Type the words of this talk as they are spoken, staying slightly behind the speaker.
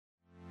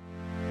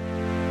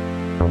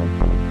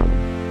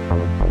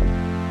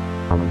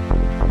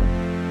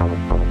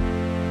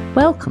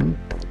Welcome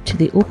to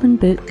the Open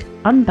Book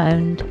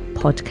Unbound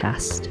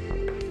podcast.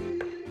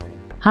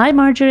 Hi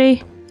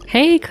Marjorie.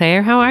 Hey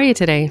Claire, how are you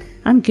today?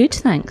 I'm good,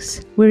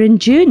 thanks. We're in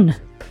June.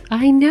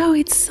 I know,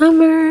 it's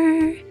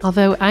summer.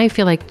 Although I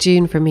feel like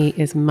June for me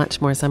is much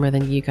more summer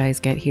than you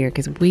guys get here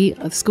because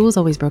schools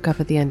always broke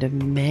up at the end of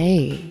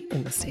May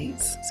in the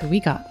States. So we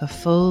got the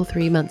full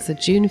 3 months of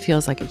June.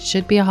 Feels like it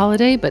should be a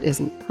holiday, but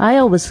isn't. I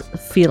always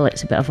feel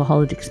it's a bit of a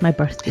holiday because my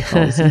birthday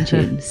falls in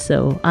June.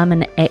 So I'm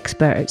an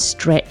expert at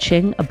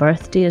stretching a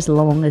birthday as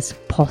long as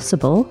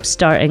possible,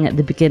 starting at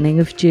the beginning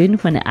of June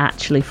when it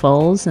actually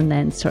falls and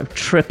then sort of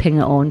tripping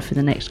it on for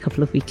the next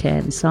couple of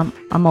weekends. So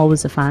I'm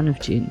always a fan of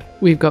June.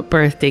 We've got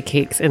birthday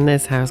cakes in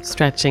this house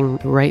stretching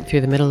right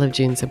through the middle of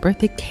June. So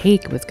birthday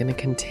cake was going to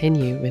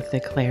continue with the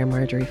Claire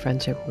Marjorie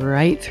friendship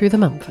right through the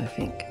month, I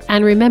think.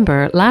 And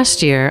remember,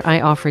 last year I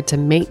offered to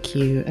make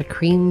you a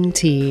cream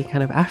tea,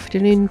 kind of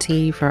afternoon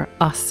tea for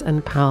us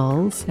and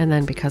pals. And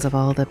then because of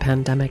all the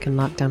pandemic and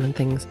lockdown and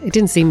things, it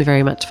didn't seem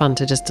very much fun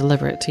to just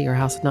deliver it to your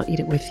house and not eat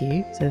it with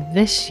you. So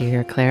this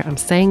year, Claire, I'm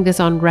saying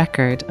this on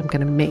record, I'm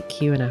going to make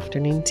you an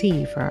afternoon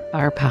tea for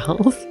our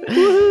pals.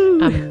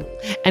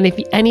 And if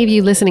any of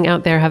you listening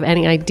out there have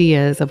any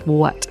ideas of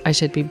what I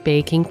should be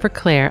baking for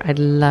Claire, I'd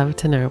love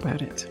to know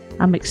about it.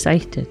 I'm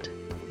excited.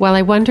 Well,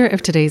 I wonder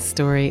if today's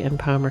story and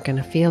poem are going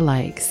to feel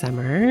like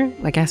summer.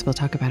 I guess we'll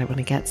talk about it when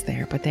it gets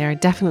there, but they are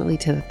definitely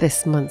to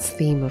this month's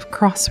theme of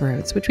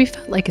crossroads, which we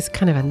felt like is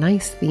kind of a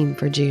nice theme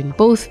for June,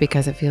 both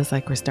because it feels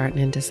like we're starting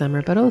into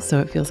summer, but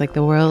also it feels like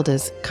the world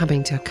is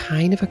coming to a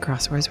kind of a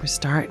crossroads. We're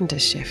starting to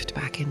shift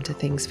back into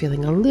things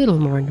feeling a little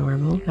more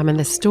normal. And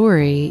the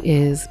story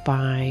is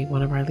by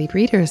one of our lead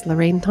readers,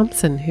 Lorraine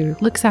Thompson, who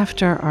looks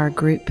after our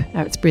group.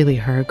 It's really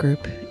her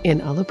group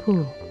in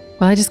Ullapool.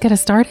 Will I just get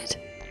us started?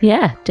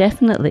 Yeah,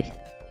 definitely.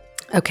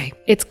 Okay,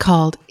 it's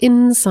called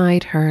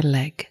Inside Her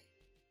Leg.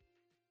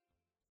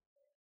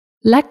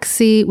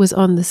 Lexi was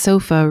on the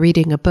sofa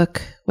reading a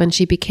book when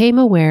she became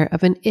aware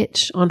of an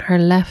itch on her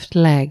left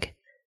leg,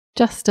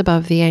 just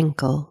above the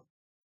ankle.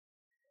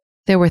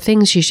 There were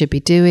things she should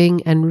be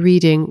doing, and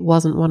reading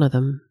wasn't one of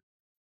them.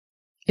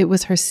 It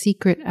was her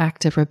secret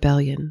act of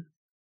rebellion.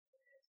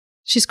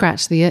 She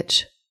scratched the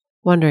itch,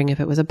 wondering if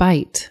it was a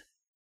bite.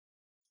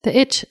 The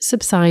itch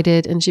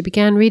subsided and she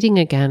began reading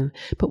again,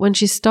 but when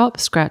she stopped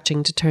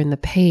scratching to turn the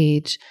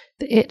page,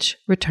 the itch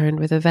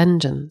returned with a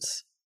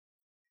vengeance.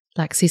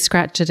 Lexi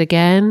scratched it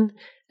again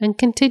and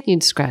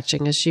continued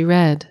scratching as she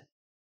read.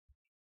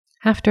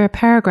 After a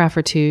paragraph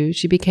or two,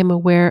 she became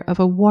aware of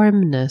a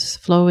warmness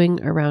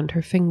flowing around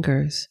her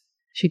fingers.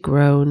 She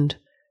groaned,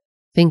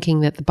 thinking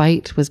that the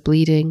bite was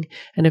bleeding,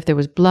 and if there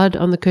was blood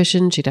on the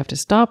cushion, she'd have to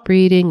stop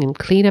reading and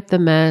clean up the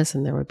mess,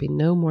 and there would be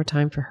no more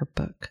time for her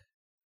book.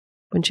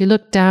 When she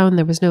looked down,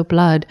 there was no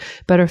blood,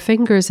 but her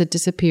fingers had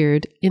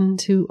disappeared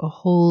into a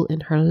hole in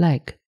her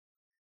leg.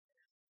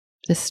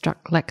 This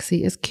struck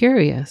Lexi as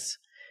curious,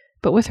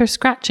 but with her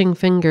scratching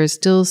fingers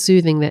still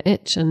soothing the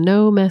itch and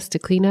no mess to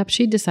clean up,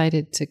 she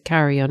decided to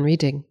carry on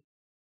reading.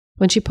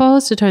 When she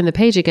paused to turn the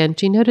page again,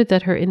 she noted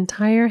that her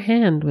entire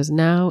hand was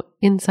now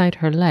inside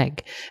her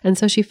leg, and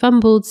so she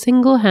fumbled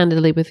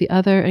single-handedly with the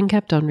other and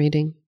kept on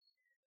reading.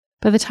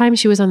 By the time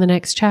she was on the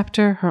next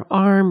chapter, her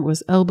arm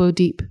was elbow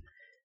deep.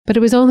 But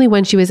it was only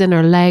when she was in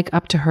her leg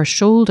up to her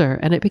shoulder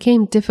and it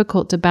became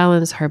difficult to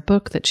balance her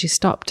book that she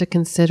stopped to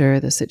consider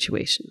the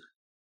situation.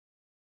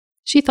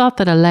 She thought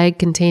that a leg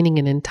containing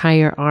an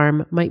entire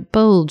arm might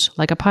bulge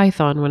like a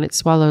python when it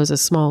swallows a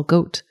small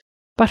goat,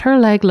 but her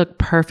leg looked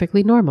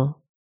perfectly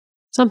normal,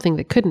 something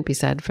that couldn't be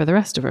said for the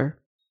rest of her.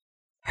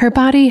 Her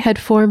body had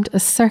formed a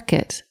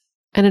circuit,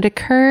 and it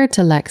occurred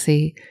to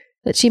Lexi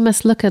that she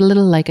must look a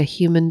little like a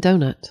human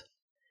donut.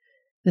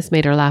 This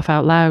made her laugh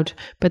out loud,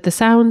 but the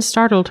sound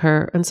startled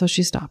her, and so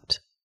she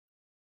stopped.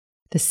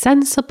 The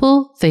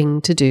sensible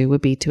thing to do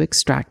would be to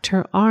extract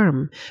her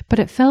arm, but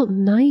it felt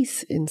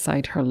nice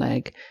inside her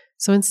leg,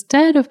 so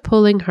instead of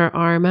pulling her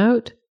arm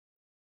out,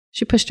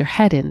 she pushed her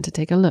head in to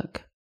take a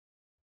look.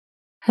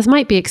 As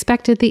might be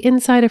expected, the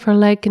inside of her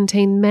leg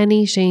contained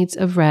many shades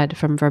of red,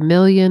 from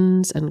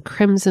vermilions and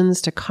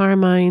crimsons to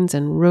carmines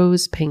and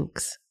rose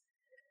pinks.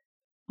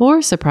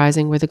 More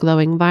surprising were the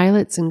glowing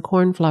violets and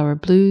cornflower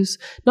blues,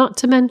 not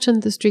to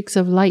mention the streaks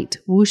of light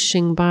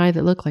whooshing by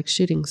that looked like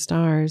shooting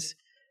stars.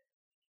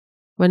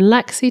 When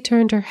Lexi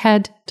turned her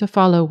head to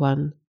follow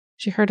one,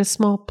 she heard a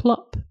small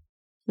plop,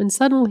 and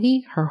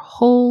suddenly her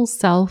whole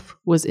self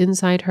was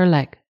inside her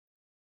leg.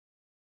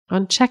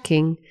 On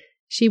checking,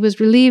 she was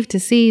relieved to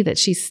see that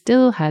she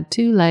still had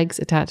 2 legs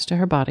attached to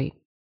her body.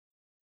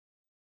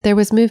 There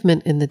was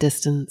movement in the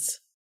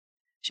distance.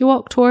 She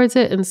walked towards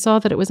it and saw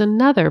that it was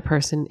another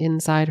person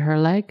inside her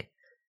leg.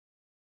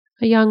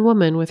 A young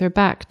woman with her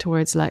back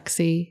towards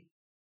Lexi.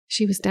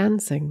 She was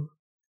dancing.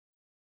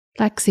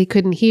 Lexi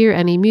couldn't hear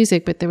any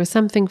music, but there was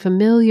something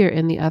familiar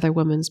in the other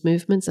woman's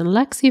movements, and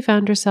Lexi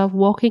found herself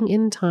walking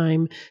in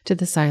time to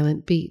the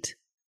silent beat.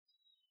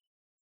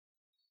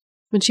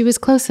 When she was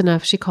close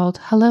enough, she called,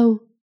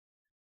 "Hello."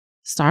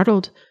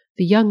 Startled,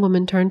 The young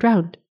woman turned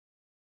round.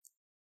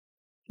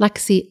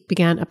 Lexi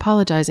began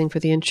apologizing for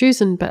the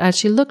intrusion, but as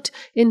she looked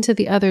into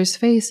the other's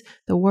face,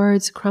 the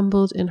words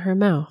crumbled in her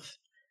mouth.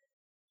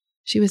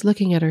 She was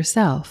looking at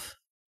herself.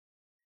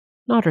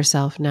 Not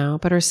herself now,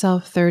 but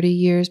herself 30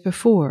 years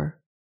before.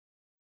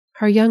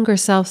 Her younger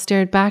self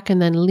stared back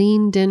and then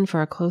leaned in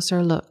for a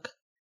closer look.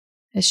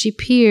 As she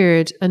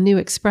peered, a new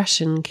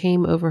expression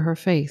came over her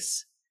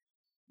face.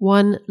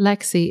 One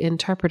Lexi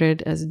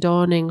interpreted as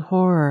dawning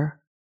horror.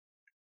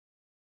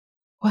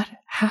 "What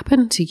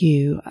happened to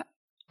you?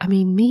 I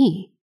mean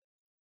me?"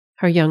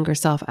 her younger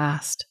self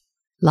asked.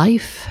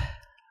 "Life,"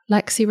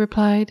 Lexi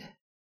replied.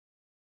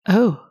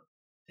 "Oh,"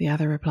 the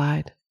other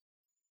replied.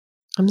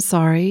 "I'm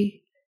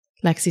sorry,"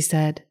 Lexi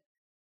said,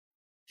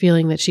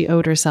 feeling that she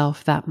owed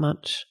herself that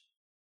much.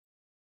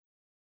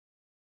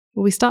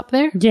 Will we stop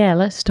there? Yeah,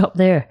 let's stop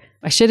there.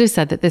 I should have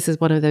said that this is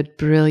one of the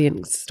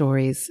brilliant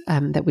stories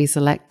that we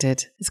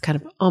selected. It's kind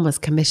of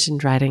almost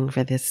commissioned writing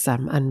for this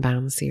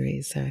Unbound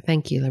series. So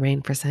thank you,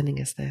 Lorraine, for sending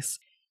us this.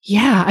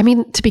 Yeah, I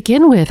mean, to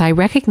begin with, I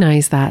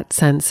recognize that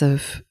sense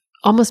of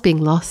almost being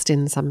lost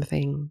in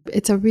something.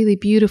 It's a really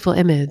beautiful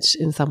image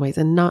in some ways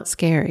and not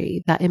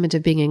scary. That image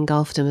of being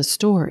engulfed in a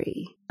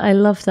story. I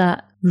love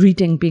that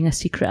reading being a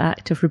secret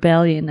act of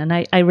rebellion. And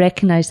I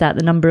recognise that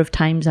the number of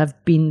times I've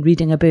been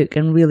reading a book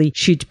and really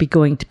should be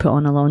going to put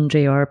on a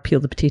laundry or peel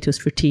the potatoes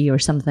for tea or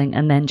something,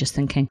 and then just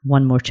thinking,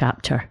 one more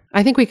chapter.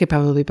 I think we could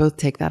probably both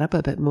take that up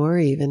a bit more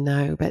even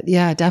now. But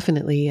yeah,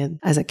 definitely. And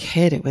as a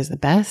kid, it was the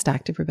best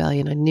act of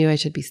rebellion. I knew I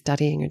should be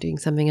studying or doing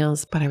something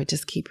else, but I would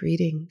just keep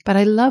reading. But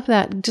I love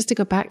that, just to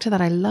go back to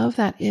that, I love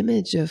that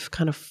image of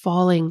kind of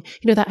falling,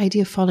 that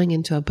idea of falling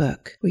into a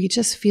book where you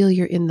just feel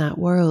you're in that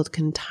world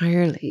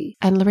entirely.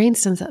 And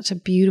Lorraine's done such a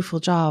beautiful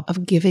job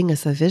of giving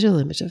us a visual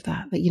image of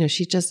that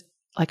she just,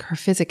 like, her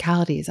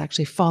physicality is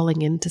actually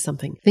falling into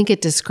something. I think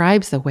it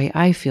describes the way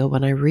I feel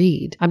when I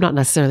read. I'm not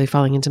necessarily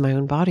falling into my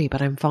own body,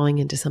 but I'm falling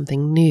into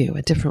something new,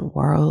 a different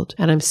world.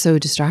 And I'm so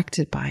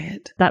distracted by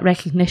it. That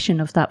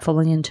recognition of that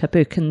falling into a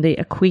book and the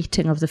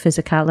equating of the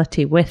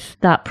physicality with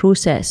that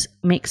process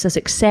makes us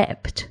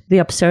accept the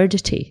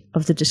absurdity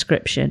of the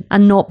description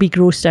and not be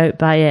grossed out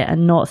by it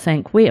and not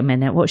think, wait a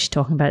minute, what's she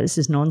talking about? This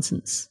is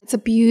nonsense. It's a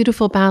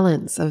beautiful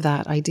balance of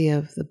that idea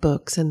of the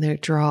books and their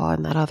draw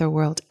and that other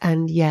world,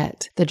 and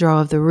yet the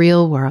draw of the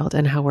real world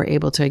and how we're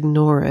able to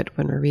ignore it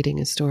when we're reading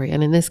a story.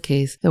 And in this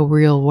case, the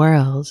real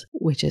world,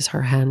 which is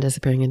her hand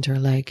disappearing into her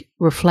leg,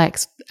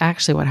 reflects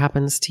actually what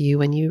happens to you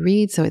when you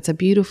read. So it's a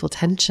beautiful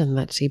tension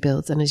that she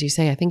builds. And as you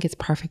say, I think it's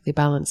perfectly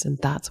balanced. And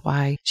that's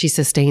why she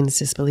sustains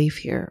disbelief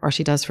here, or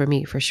she does for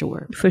me, for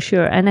sure. For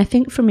sure. And I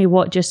think for me,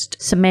 what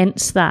just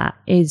cements that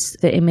is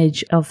the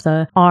image of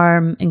the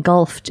arm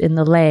engulfed in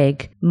the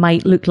leg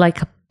might look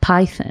like a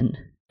python.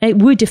 It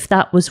would if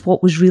that was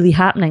what was really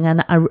happening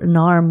and an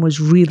arm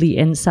was really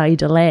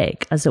inside a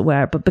leg, as it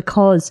were. But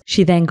because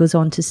she then goes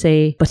on to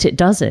say, but it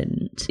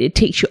doesn't, it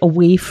takes you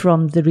away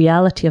from the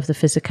reality of the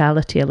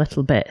physicality a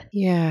little bit.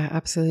 Yeah,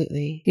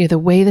 absolutely. The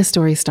way the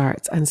story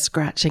starts and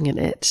scratching an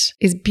itch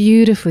is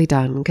beautifully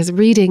done, because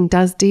reading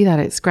does do that.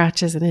 It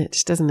scratches an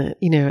itch, doesn't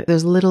it?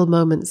 Those little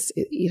moments,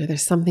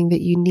 there's something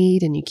that you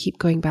need and you keep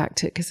going back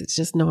to it because it's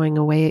just gnawing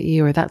away at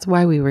you. Or that's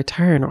why we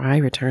return, or I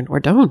return, or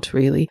don't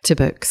really, to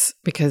books,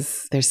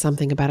 because there's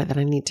something about it that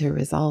I need to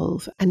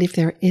resolve. And if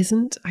there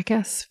isn't, I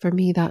guess for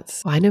me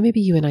I know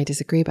maybe you and I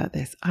disagree about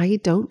this. I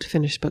don't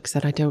finish books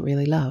that I don't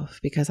really love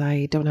because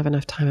I don't have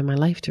enough time in my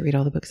life to read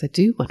all the books I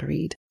do want to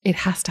read. It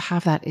has to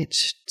have that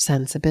itch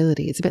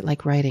sensibility. It's a bit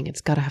like writing.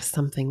 It's got to have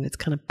something that's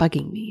kind of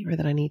bugging me or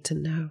that I need to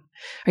know.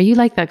 Are you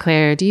like that,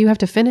 Claire? Do you have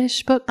to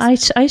finish books?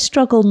 I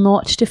struggle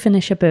not to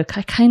finish a book.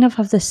 I kind of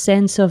have this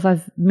sense of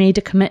I've made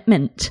a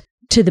commitment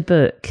to the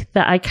book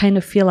that I kind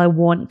of feel I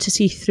want to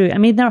see through. I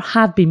mean, there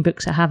have been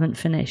books I haven't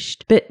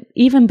finished, but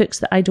even books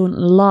that I don't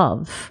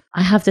love,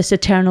 I have this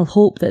eternal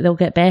hope that they'll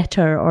get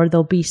better, or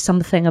there'll be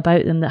something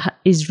about them that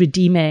is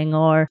redeeming,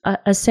 or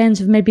a sense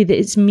of maybe that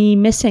it's me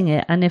missing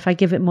it. And if I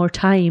give it more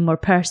time or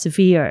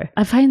persevere,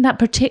 I find that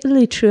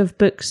particularly true of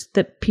books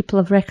that people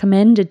have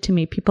recommended to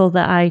me, people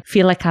that I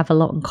feel like I have a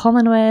lot in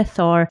common with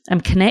or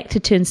I'm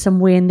connected to in some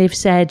way. And they've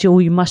said, oh,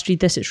 you must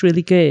read this, it's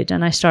really good.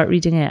 And I start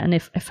reading it. And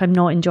if I'm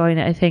not enjoying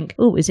it, I think,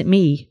 oh, is it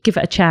me? Give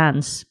it a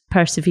chance,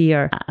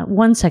 persevere.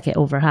 Once I get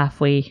over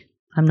halfway,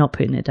 I'm not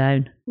putting it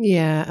down.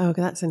 Yeah. Oh,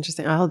 that's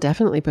interesting. I'll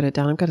definitely put it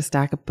down. I've got a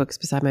stack of books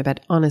beside my bed.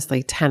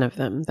 Honestly, 10 of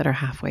them that are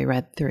halfway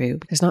read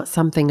through. There's not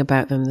something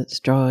about them that's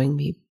drawing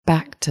me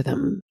back to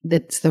them.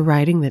 It's the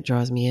writing that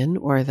draws me in,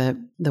 or the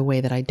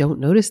way that I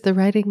don't notice the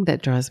writing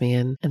that draws me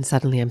in. And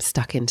suddenly I'm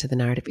stuck into the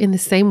narrative in the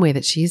same way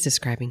that she's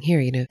describing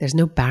here. There's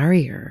no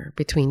barrier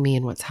between me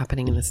and what's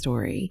happening in the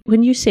story.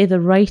 When you say the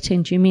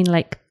writing, do you mean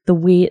like the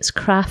way it's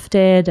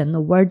crafted and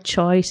the word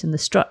choice and the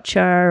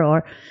structure?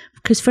 Or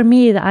Because for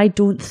me, I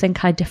don't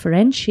think I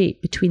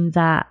differentiate between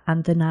that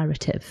and the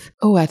narrative.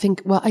 Oh, I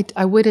think, well,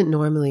 I wouldn't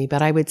normally,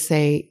 but I would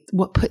say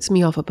what puts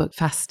me off a book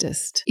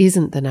fastest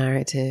isn't the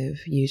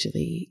narrative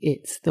usually,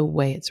 it's the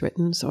way it's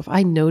written. So if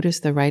I notice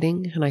the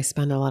writing and I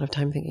spend a lot of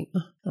time thinking,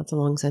 oh, that's a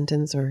long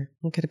sentence, or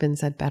it could have been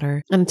said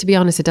better. And to be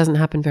honest, it doesn't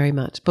happen very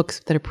much.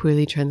 Books that are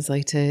poorly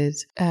translated,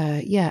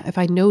 if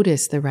I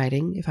notice the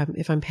writing,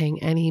 if I'm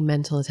paying any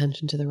mental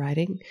attention to the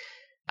writing,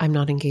 I'm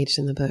not engaged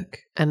in the book,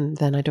 and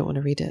then I don't want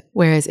to read it.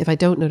 Whereas if I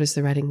don't notice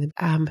the writing,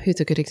 who's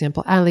a good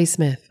example? Ali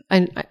Smith.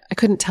 I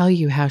couldn't tell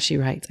you how she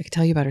writes. I could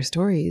tell you about her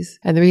stories.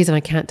 And the reason I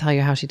can't tell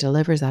you how she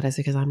delivers that is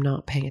because I'm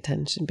not paying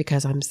attention,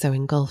 because I'm so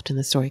engulfed in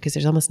the story, because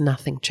there's almost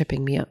nothing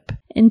tripping me up.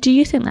 And do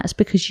you think that's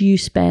because you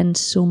spend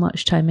so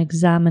much time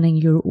examining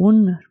your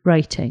own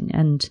writing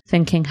and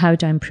thinking, how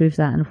do I improve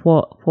that? And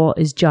what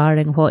is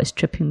jarring? What is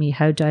tripping me?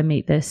 How do I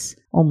make this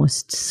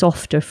almost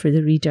softer for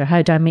the reader?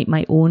 How do I make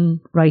my own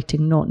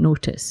writing not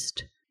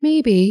noticed?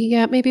 Maybe.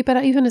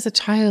 But even as a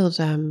child,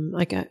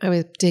 I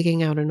was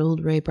digging out an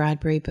old Ray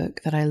Bradbury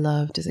book that I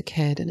loved as a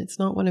kid, and it's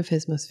not one of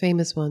his most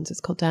famous ones. It's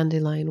called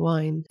Dandelion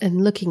Wine.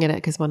 And looking at it,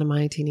 because one of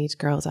my teenage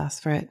girls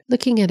asked for it,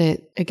 looking at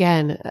it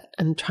again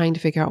and trying to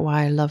figure out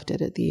why I loved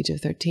it at the age of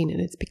 13. And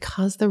it's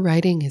because the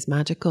writing is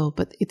magical,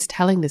 but it's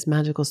telling this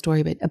magical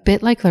story. But a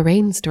bit like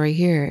Lorraine's story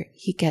here,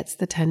 he gets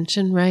the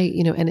tension right,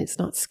 and it's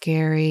not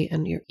scary,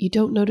 and you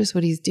don't notice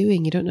what he's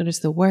doing. You don't notice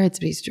the words,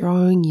 but he's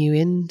drawing you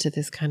into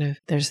this kind of,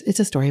 it's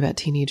a story about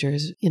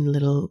teenagers in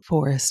little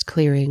forest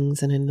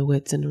clearings and in the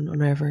woods and on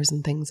rivers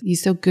and things.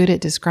 He's so good at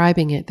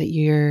describing it that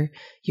you're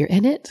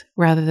in it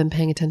rather than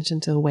paying attention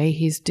to the way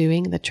he's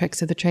doing the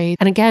tricks of the trade.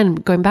 And again,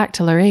 going back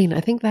to Lorraine,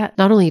 I think that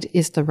not only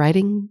is the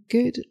writing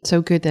good,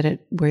 so good that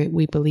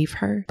we believe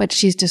her, but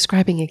she's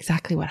describing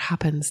exactly what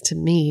happens to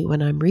me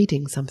when I'm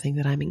reading something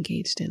that I'm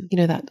engaged in.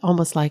 That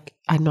almost like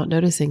I'm not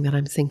noticing that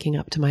I'm sinking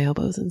up to my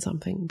elbows in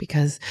something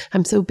because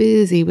I'm so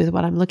busy with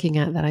what I'm looking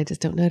at that I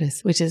just don't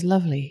notice, which is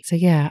lovely. So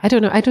yeah, I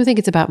don't know. I don't think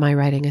it's about my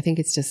writing. I think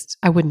it's just,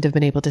 I wouldn't have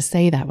been able to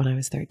say that when I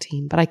was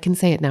 13, but I can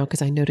say it now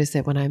because I notice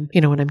it when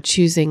I'm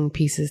choosing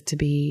pieces to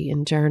be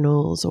in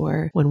journals,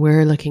 or when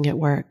we're looking at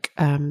work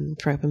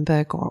for open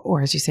book,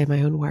 or as you say,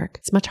 my own work.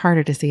 It's much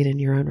harder to see it in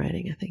your own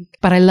writing, I think.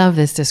 But I love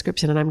this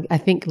description, and I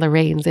think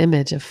Lorraine's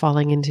image of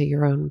falling into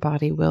your own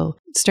body will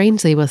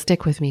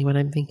stick with me when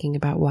I'm thinking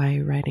about why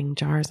writing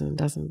jars and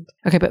doesn't.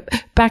 Okay, but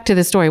back to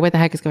the story. What the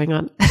heck is going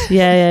on?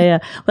 Yeah.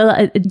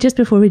 Well, just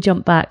before we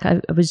jump back,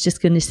 I was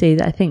just going to say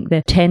that I think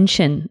the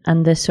tension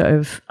and the sort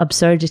of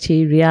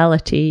absurdity,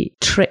 reality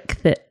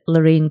trick that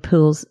Lorraine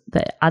pulls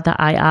that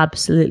I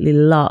absolutely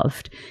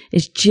loved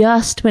is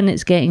just when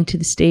it's getting to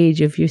the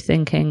stage of you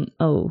thinking,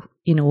 oh,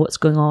 what's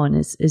going on?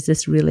 Is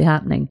this really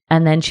happening?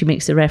 And then she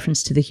makes a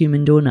reference to the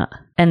human donut.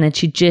 And then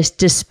she just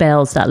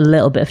dispels that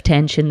little bit of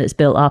tension that's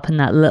built up and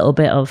that little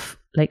bit of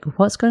like,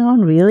 what's going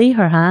on? Really?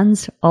 Her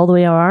hands all the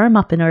way her arm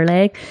up in her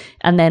leg.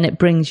 And then it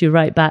brings you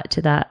right back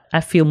to that.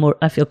 I feel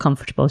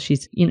comfortable.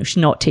 She's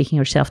not taking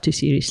herself too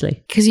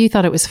seriously. Because you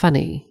thought it was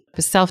funny. It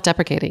was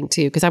self-deprecating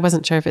too, because I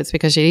wasn't sure if it's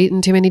because she'd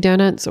eaten too many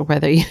donuts or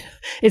whether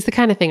it's the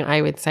kind of thing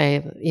I would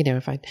say,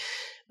 if I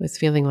was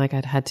feeling like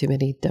I'd had too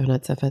many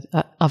donuts of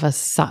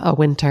a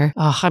winter.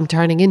 Oh, I'm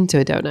turning into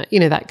a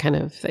donut, that kind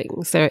of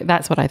thing. So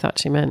that's what I thought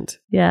she meant.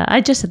 Yeah,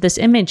 I just had this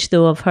image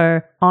though of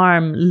her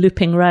arm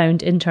looping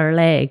round into her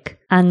leg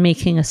and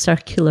making a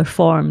circular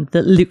form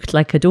that looked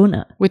like a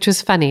donut. Which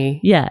was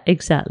funny. Yeah,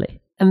 exactly.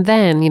 And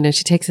then,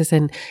 she takes us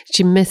in,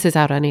 she misses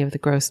out any of the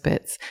gross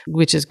bits,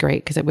 which is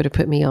great because it would have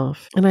put me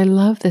off. And I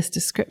love this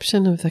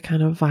description of the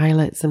kind of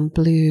violets and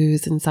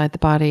blues inside the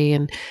body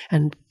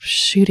and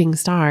shooting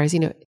stars,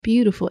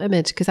 beautiful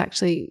image, because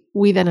actually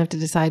we then have to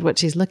decide what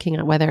she's looking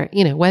at, whether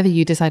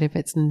you decide if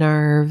it's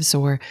nerves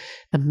or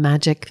the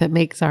magic that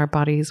makes our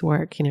bodies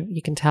work.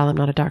 You can tell I'm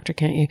not a doctor,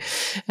 can't you?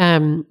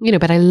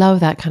 But I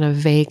love that kind of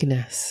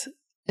vagueness.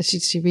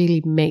 She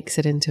really makes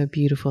it into a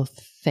beautiful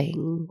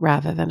thing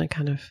rather than a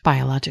kind of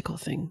biological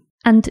thing.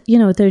 And,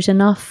 there's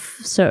enough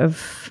sort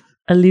of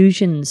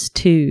allusions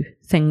to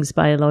things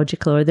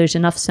biological, or there's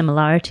enough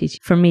similarities.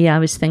 For me, I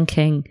was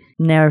thinking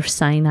nerve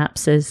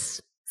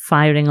synapses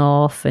firing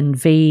off and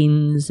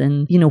veins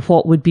and,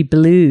 what would be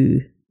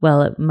blue?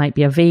 Well, it might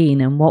be a vein.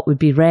 And what would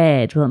be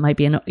red? Well, it might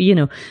be,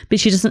 but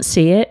she doesn't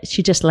say it.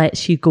 She just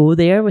lets you go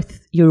there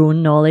with your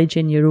own knowledge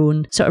and your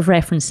own sort of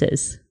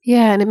references.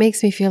 Yeah, and it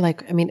makes me feel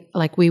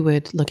like we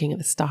would looking at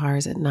the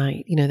stars at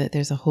night, that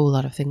there's a whole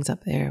lot of things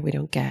up there we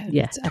don't get.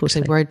 Yeah, totally.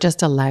 Actually, we're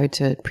just allowed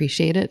to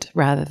appreciate it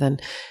rather than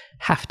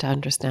have to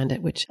understand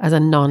it, which as a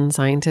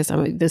non-scientist,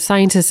 the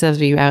scientists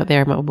of you out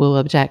there will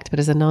object, but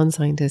as a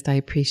non-scientist, I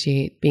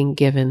appreciate being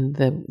given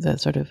the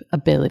sort of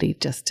ability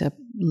just to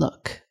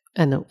look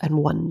and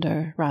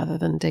wonder rather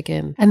than dig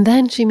in. And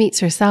then she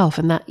meets herself,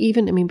 and that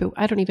but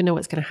I don't even know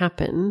what's going to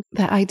happen.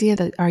 That idea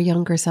that our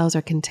younger selves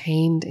are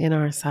contained in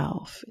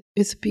ourselves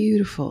is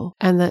beautiful.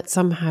 And that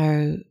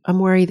somehow I'm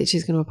worried that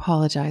she's going to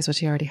apologize, what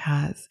she already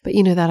has. But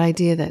that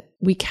idea that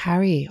we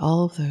carry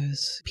all of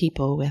those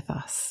people with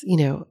us,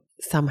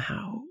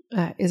 somehow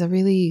is a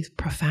really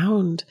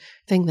profound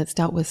thing that's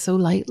dealt with so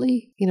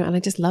lightly, you know, and I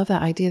just love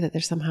that idea that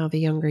there's somehow the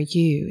younger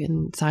you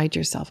inside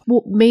yourself.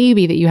 Well,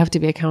 maybe that you have to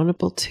be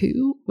accountable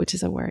to, which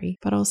is a worry,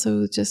 but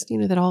also just, you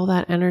know, that all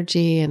that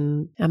energy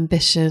and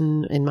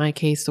ambition, in my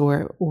case,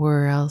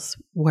 or else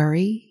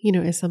worry, you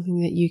know, is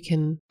something that you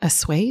can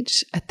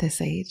assuage at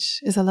this age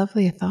is a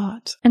lovely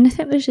thought. And I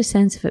think there's a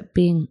sense of it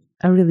being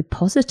a really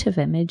positive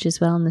image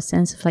as well, in the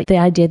sense of like the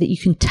idea that you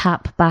can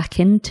tap back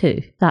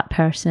into that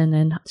person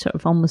and sort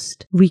of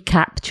almost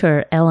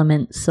recapture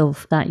elements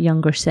of that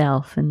younger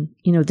self. And,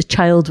 you know, the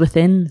child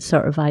within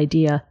sort of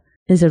idea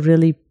is a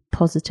really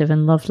positive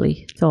and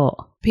lovely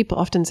thought. People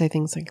often say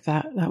things like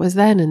that was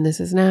then and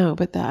this is now,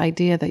 but the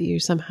idea that you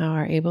somehow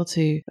are able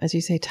to, as you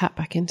say, tap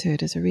back into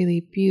it is a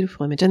really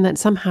beautiful image, and that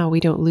somehow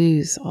we don't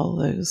lose all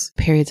those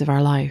periods of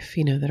our life,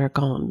 you know, that are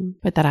gone,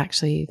 but that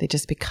actually they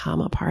just become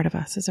a part of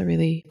us is a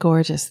really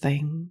gorgeous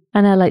thing.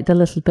 And I like the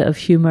little bit of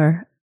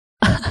humour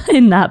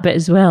in that bit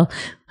as well,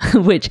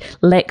 which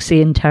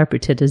Lexi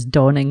interpreted as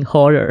dawning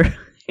horror.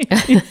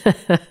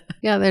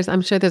 Yeah,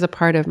 I'm sure there's a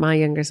part of my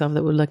younger self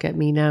that would look at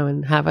me now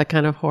and have a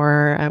kind of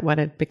horror at what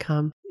it'd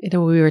become. You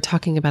know, we were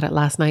talking about it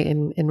last night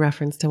in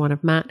reference to one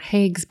of Matt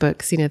Haig's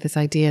books, you know, this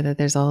idea that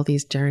there's all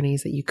these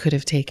journeys that you could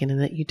have taken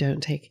and that you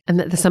don't take, and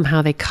that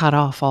somehow they cut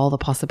off all the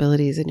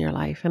possibilities in your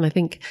life. And I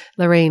think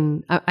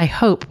Lorraine, I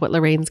hope what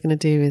Lorraine's going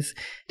to do is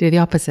do the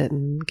opposite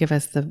and give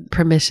us the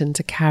permission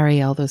to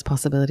carry all those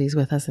possibilities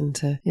with us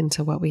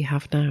into what we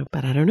have now.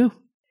 But I don't know.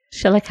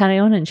 Shall I carry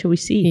on and shall we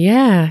see?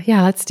 Yeah,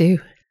 let's do.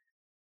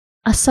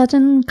 A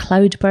sudden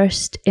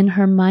cloudburst in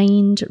her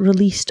mind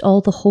released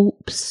all the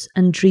hopes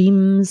and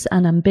dreams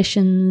and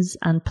ambitions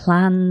and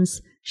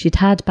plans she'd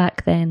had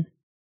back then.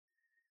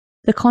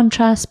 The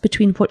contrast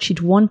between what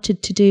she'd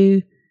wanted to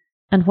do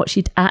and what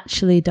she'd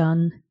actually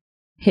done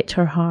hit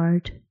her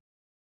hard.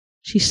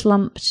 She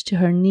slumped to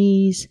her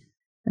knees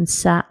and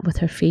sat with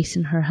her face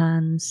in her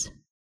hands.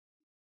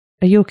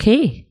 "Are you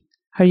okay?"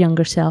 her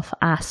younger self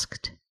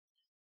asked.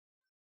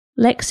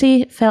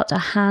 Lexi felt a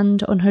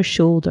hand on her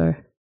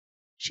shoulder.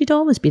 She'd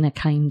always been a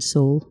kind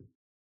soul.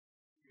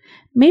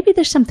 "Maybe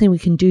there's something we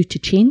can do to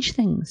change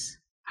things,"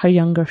 her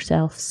younger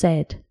self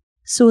said,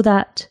 "so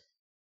that—"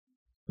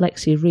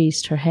 Lexi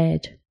raised her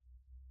head.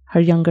 Her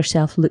younger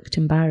self looked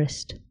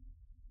embarrassed.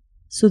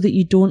 "So that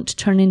you don't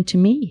turn into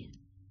me?"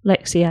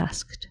 Lexi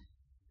asked.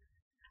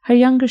 Her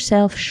younger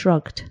self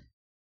shrugged.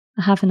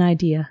 "I have an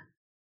idea."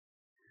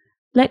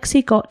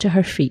 Lexi got to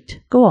her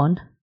feet. "Go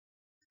on."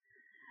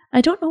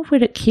 "I don't know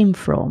where it came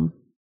from,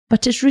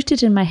 but it's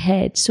rooted in my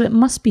head, so it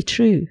must be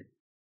true."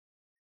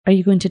 "Are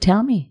you going to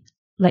tell me?"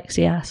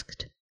 Lexi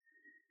asked.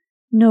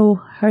 "No,"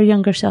 her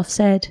younger self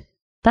said.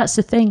 "That's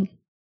the thing.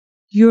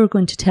 You're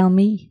going to tell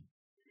me.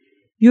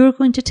 You're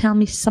going to tell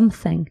me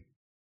something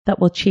that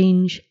will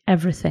change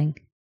everything.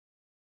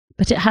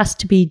 But it has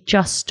to be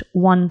just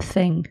one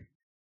thing.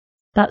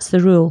 That's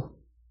the rule.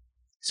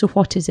 So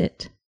what is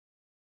it?"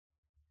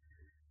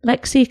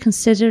 Lexi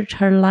considered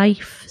her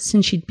life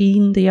since she'd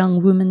been the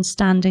young woman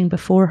standing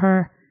before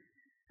her,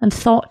 and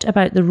thought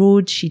about the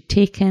roads she'd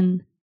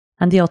taken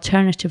and the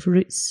alternative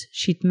routes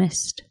she'd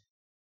missed.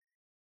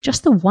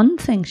 "Just the one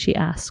thing?" she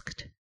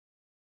asked.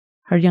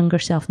 Her younger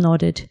self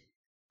nodded.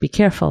 "Be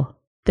careful,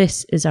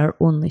 this is our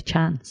only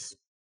chance."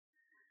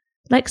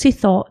 Lexi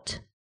thought,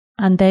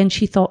 and then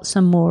she thought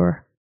some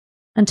more,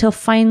 until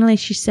finally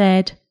she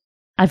said,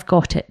 "I've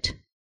got it."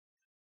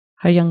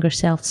 Her younger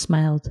self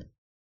smiled.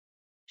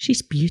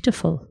 She's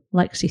beautiful,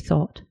 Lexi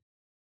thought.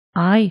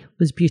 I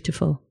was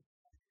beautiful.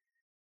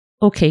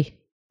 "Okay,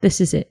 this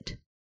is it."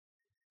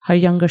 Her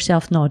younger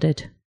self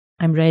nodded.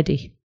 "I'm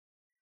ready.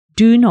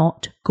 Do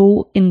not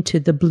go into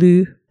the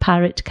Blue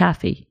Parrot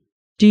Cafe.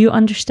 Do you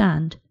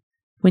understand?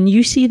 When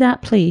you see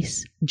that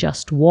place,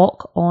 just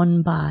walk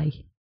on by."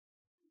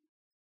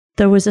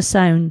 There was a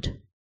sound.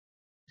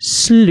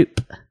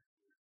 Sloop.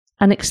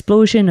 An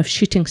explosion of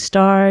shooting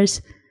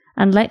stars,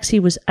 and Lexi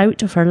was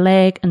out of her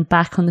leg and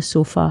back on the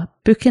sofa,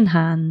 book in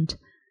hand,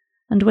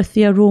 and with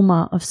the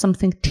aroma of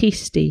something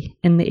tasty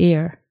in the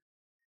air.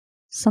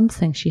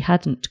 Something she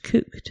hadn't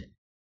cooked.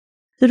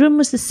 The room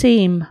was the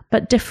same,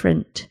 but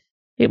different.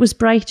 It was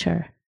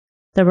brighter.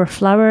 There were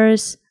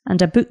flowers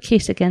and a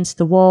bookcase against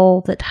the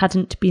wall that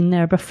hadn't been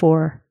there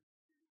before.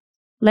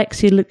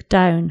 Lexi looked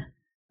down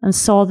and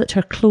saw that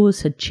her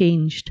clothes had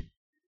changed.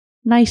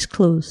 Nice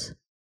clothes,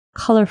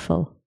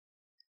 colourful.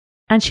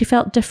 And she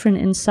felt different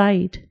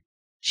inside.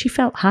 She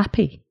felt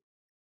happy.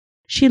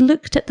 She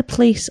looked at the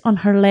place on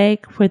her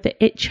leg where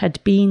the itch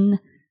had been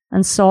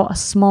and saw a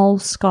small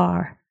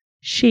scar,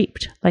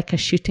 shaped like a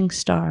shooting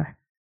star.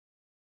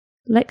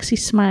 Lexi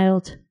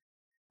smiled,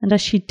 and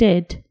as she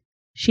did,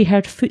 she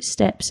heard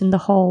footsteps in the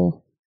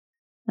hall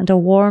and a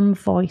warm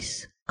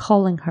voice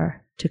calling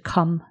her to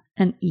come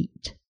and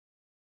eat.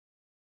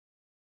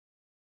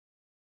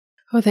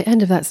 Oh, the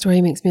end of that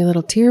story makes me a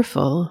little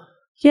tearful.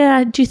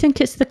 Yeah, do you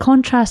think it's the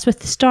contrast with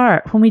the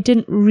start when we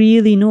didn't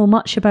really know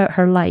much about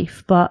her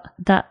life, but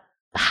that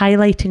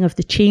highlighting of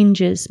the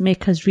changes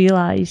make us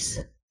realise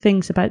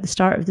things about the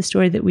start of the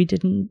story that we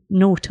didn't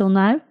know till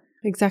now?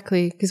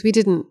 exactly. Because we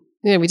didn't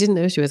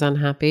know she was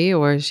unhappy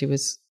or she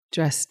was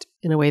dressed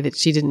in a way that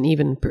she didn't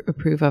even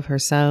approve of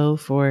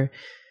herself, or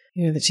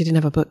that she didn't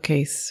have a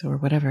bookcase or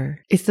whatever.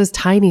 It's those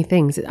tiny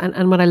things.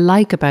 And what I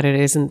like about it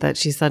isn't that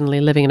she's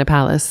suddenly living in a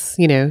palace,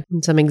 in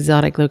some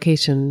exotic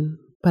location,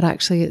 but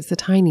actually it's the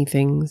tiny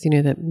things,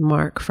 that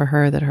mark for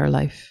her that her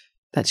life,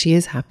 that she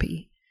is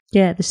happy.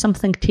 Yeah, there's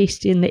something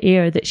tasty in the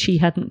air that she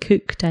hadn't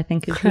cooked, I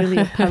think is really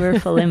a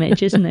powerful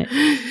image, isn't it?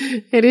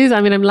 It is. I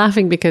mean, I'm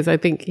laughing because I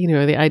think,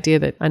 the idea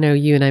that I know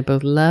you and I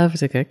both love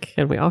to cook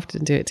and we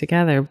often do it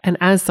together. And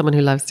as someone who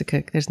loves to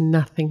cook, there's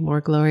nothing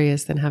more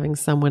glorious than having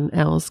someone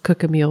else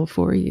cook a meal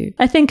for you.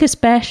 I think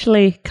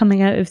especially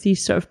coming out of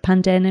these sort of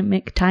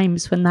pandemic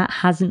times when that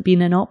hasn't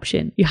been an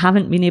option. You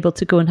haven't been able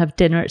to go and have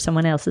dinner at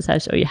someone else's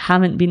house, or you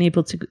haven't been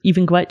able to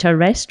even go out to a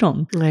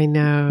restaurant. I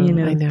know. I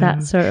know.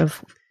 That sort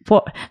of...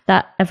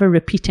 that ever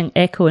repeating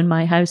echo in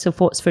my house of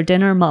what's for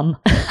dinner, mum,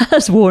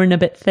 has worn a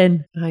bit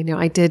thin. I know.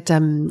 I did.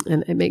 And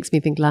it makes me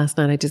think last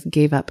night I just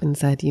gave up and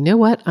said, you know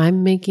what?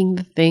 I'm making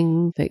the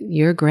thing that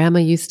your grandma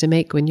used to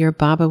make when your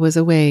baba was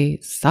away,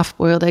 soft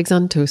boiled eggs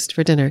on toast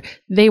for dinner.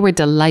 They were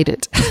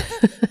delighted.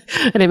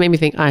 And it made me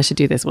think, I should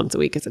do this once a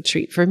week as a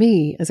treat for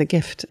me, as a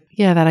gift.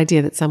 Yeah, that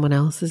idea that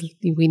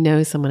we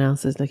know someone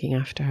else is looking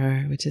after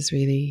her, which is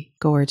really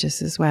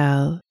gorgeous as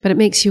well. But it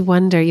makes you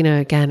wonder,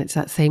 again, it's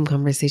that same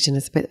conversation.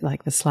 It's a bit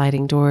like the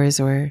sliding doors,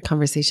 or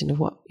conversation of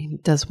what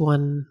does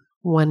one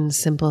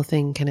simple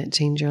thing, can it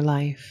change your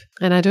life?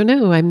 And I don't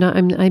know. I'm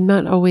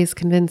not always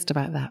convinced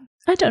about that.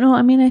 I don't know.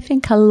 I mean, I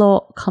think a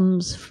lot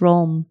comes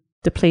from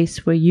the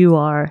place where you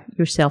are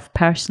yourself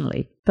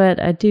personally.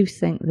 But I do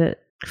think that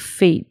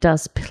fate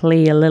does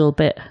play a little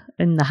bit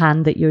in the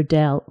hand that you're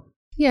dealt.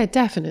 Yeah,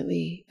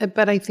 definitely.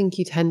 But I think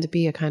you tend to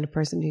be a kind of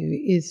person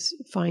who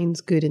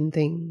finds good in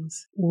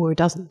things or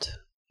doesn't.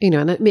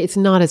 And it's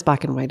not as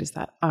black and white as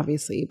that,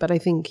 obviously. But I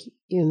think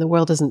the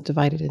world isn't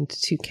divided into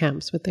two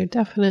camps, but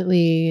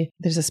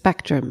there's a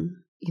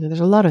spectrum. There's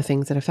a lot of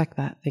things that affect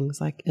that.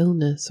 Things like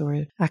illness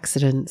or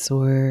accidents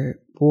or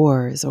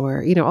wars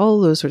or,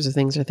 all those sorts of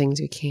things are things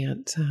you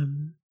can't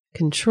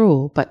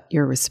control, but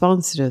your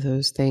response to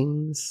those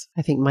things,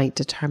 I think, might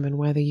determine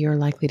whether you're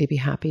likely to be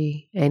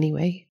happy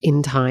anyway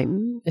in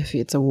time, if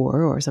it's a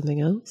war or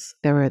something else.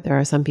 There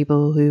are some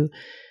people who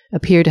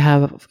appear to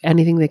have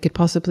anything they could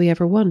possibly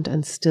ever want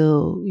and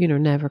still,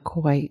 never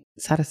quite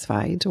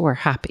satisfied or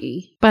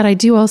happy. But I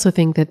do also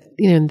think that,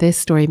 this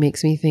story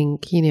makes me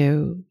think,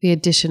 the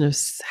addition of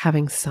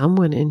having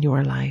someone in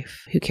your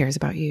life who cares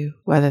about you,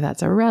 whether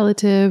that's a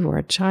relative or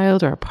a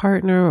child or a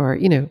partner or,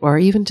 or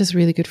even just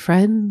really good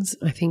friends,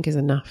 I think is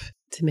enough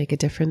to make a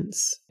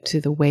difference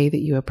to the way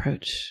that you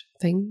approach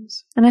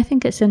things. And I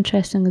think it's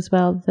interesting as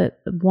well that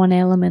one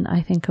element,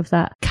 I think, of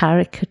that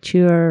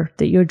caricature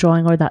that you're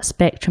drawing, or that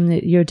spectrum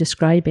that you're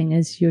describing,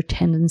 is your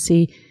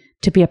tendency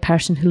to be a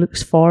person who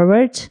looks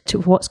forward to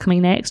what's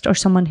coming next, or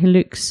someone who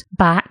looks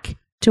back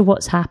to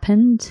what's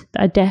happened.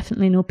 I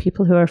definitely know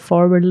people who are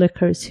forward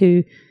lookers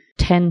who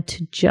tend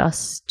to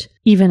just,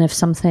 even if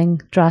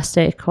something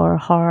drastic or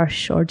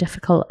harsh or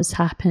difficult has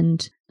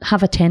happened,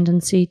 have a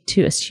tendency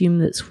to assume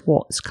that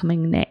what's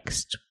coming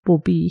next will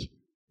be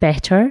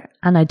better.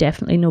 And I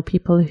definitely know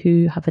people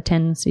who have a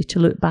tendency to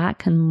look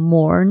back and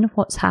mourn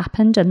what's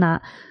happened, and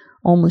that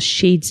almost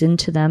shades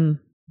into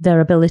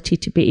their ability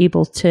to be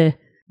able to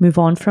move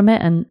on from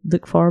it and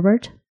look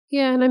forward.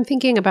 Yeah, and I'm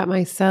thinking about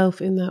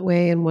myself in that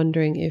way and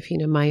wondering if,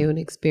 my own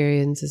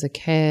experience as a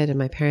kid and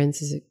my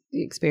parents'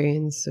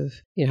 experience of,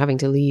 having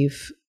to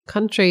leave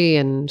country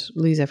and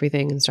lose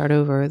everything and start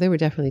over, they were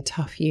definitely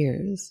tough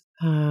years,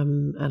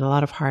 and a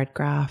lot of hard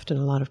graft and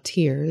a lot of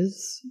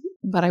tears.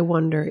 But I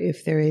wonder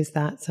if there is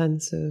that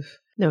sense of,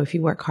 if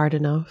you work hard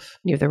enough,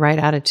 you have the right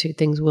attitude,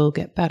 things will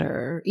get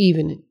better,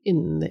 even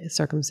in the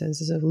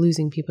circumstances of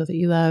losing people that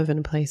you love and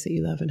a place that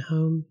you love and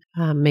home,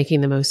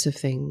 making the most of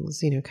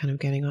things, kind of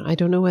getting on. I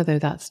don't know whether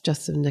that's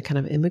just in the kind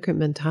of immigrant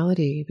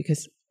mentality,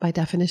 because by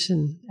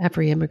definition,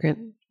 every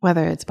immigrant,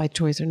 whether it's by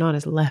choice or not,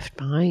 is left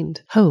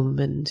behind home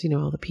and,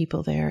 all the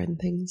people there and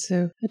things.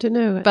 So I don't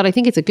know. But I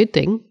think it's a good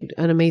thing,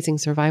 an amazing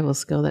survival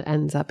skill that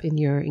ends up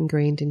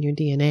ingrained in your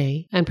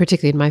DNA. And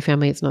particularly in my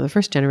family, it's not the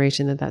first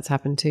generation that's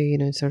happened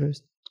to, sort of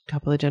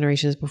couple of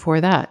generations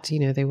before that,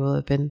 there will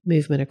have been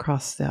movement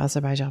across the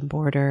Azerbaijan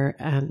border.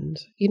 And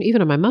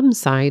even on my mum's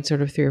side,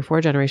 sort of 3 or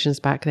 4 generations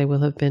back, they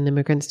will have been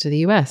immigrants to the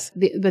US.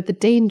 But the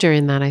danger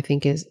in that, I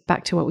think, is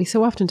back to what we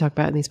so often talk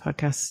about in these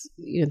podcasts,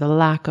 the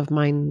lack of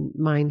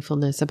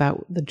mindfulness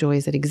about the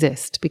joys that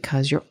exist,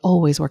 because you're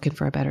always working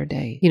for a better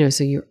day.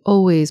 So you're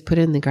always put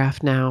in the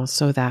graph now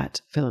so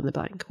that fill in the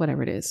blank,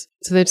 whatever it is.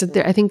 So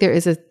I think there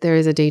is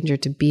a danger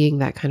to being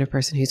that kind of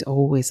person who's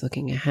always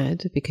looking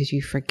ahead, because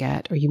you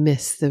forget or you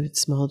miss the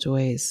small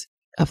joys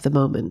of the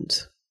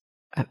moment.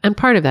 And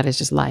part of that is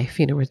just life,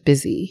 we're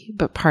busy,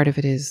 but part of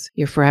it is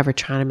you're forever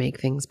trying to make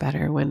things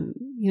better when,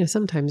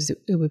 sometimes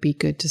it would be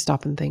good to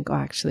stop and think, oh,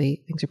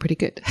 actually, things are pretty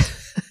good.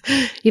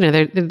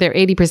 They're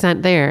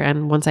 80% there.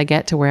 And once I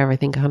get to wherever I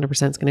think 100%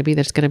 is going to be,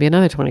 there's going to be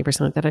another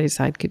 20% that I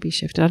decide could be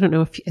shifted. I don't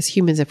know if as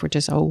humans, if we're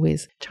just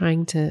always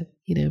trying to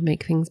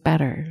make things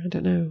better. I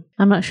don't know.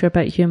 I'm not sure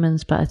about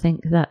humans, but I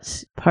think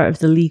that's part of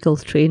the legal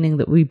training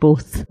that we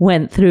both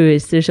went through,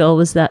 is there's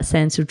always that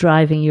sense of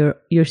driving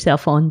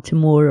yourself on to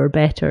more or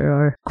better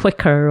or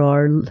quicker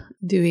or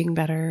doing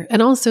better.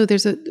 And also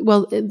there's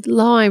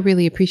law I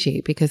really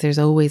appreciate, because there's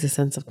always a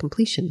sense of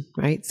completion,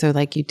 right? So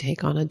like you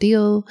take on a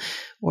deal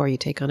or you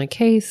take on a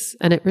case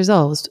and it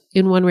resolves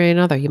in one way or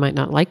another. You might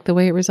not like the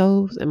way it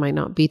resolves. It might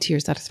not be to your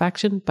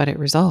satisfaction, but it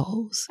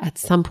resolves. At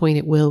some point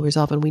it will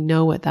resolve. And we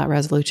know what that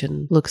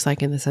resolution looks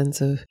like, in the sense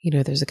of,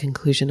 there's a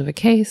conclusion of a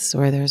case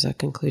or there's a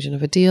conclusion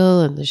of a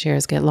deal and the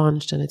shares get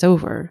launched and it's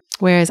over.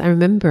 Whereas I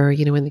remember,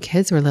 when the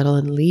kids were little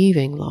and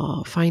leaving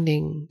law,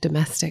 finding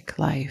domestic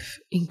life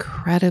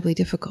incredibly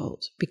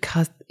difficult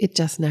because it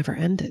just never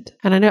ended.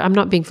 And I know I'm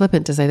not being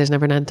flippant to say there's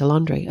never an end to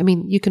laundry. I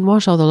mean, you can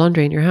wash all the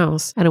laundry in your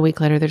house and a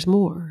week later there's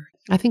more.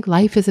 I think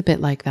life is a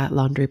bit like that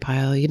laundry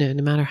pile, no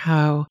matter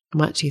how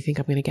much you think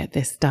I'm going to get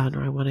this done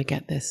or I want to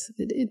get this,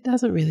 it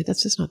doesn't really,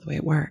 that's just not the way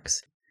it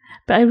works.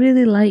 But I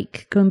really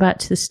like, going back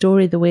to the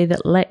story, the way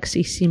that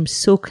Lexi seems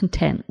so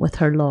content with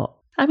her lot.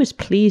 I was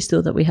pleased,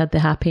 though, that we had the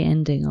happy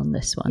ending on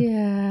this one.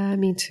 Yeah,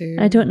 me too.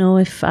 I don't know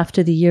if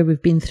after the year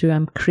we've been through,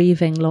 I'm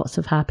craving lots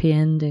of happy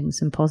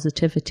endings and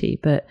positivity,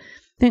 but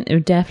I think there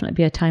would definitely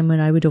be a time when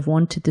I would have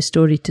wanted the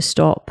story to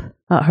stop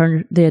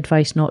at the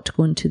advice not to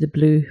go into the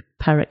Blue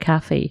Parrot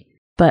Cafe.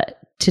 But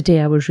today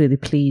I was really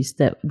pleased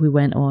that we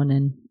went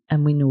on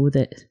and we know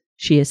that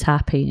she is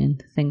happy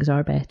and things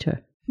are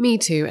better. Me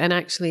too. And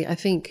actually, I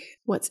think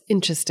what's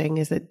interesting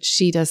is that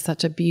she does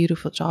such a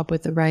beautiful job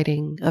with the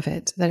writing of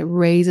it, that it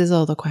raises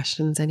all the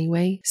questions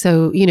anyway.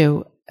 So,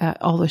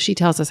 although she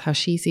tells us how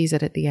she sees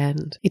it at the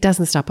end, it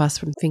doesn't stop us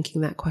from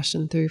thinking that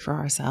question through for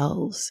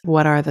ourselves.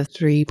 What are the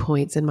 3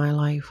 points in my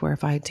life where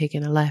if I had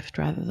taken a left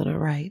rather than a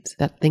right,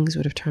 that things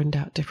would have turned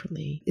out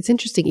differently? It's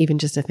interesting even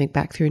just to think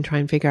back through and try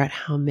and figure out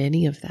how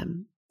many of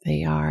them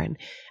they are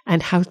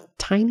and how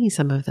tiny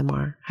some of them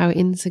are, how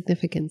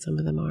insignificant some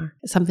of them are.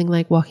 Something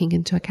like walking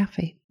into a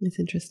cafe. It's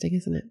interesting,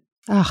 isn't it?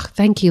 Oh,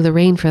 thank you,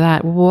 Lorraine, for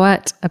that.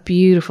 What a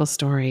beautiful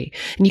story.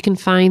 And you can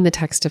find the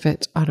text of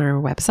it on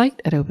our website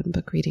at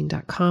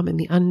openbookreading.com in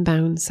the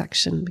Unbound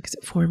section, because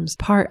it forms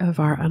part of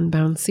our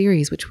Unbound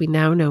series, which we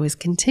now know is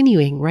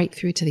continuing right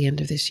through to the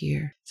end of this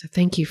year. So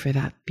thank you for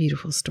that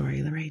beautiful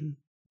story, Lorraine.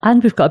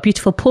 And we've got a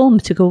beautiful poem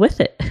to go with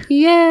it.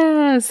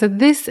 Yeah, so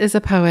this is a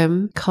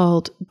poem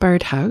called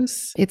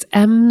Birdhouse. It's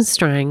Em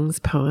Strang's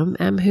poem.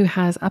 Em, who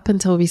has up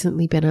until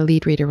recently been a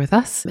lead reader with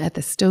us at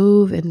The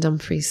Stove in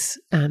Dumfries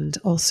and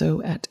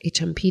also at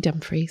HMP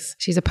Dumfries.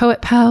 She's a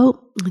poet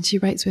pal and she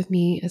writes with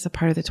me as a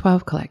part of the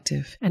 12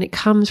 Collective. And it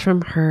comes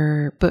from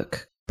her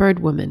book,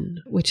 Birdwoman,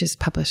 which is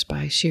published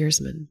by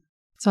Shearsman.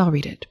 So I'll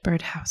read it.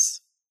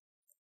 Birdhouse.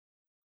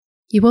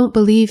 You won't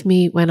believe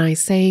me when I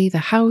say the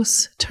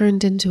house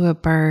turned into a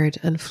bird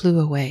and flew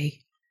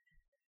away.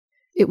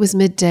 It was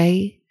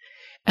midday,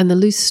 and the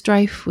loose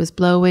strife was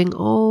blowing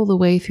all the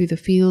way through the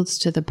fields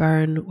to the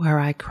burn where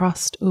I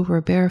crossed over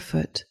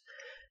barefoot,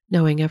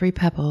 knowing every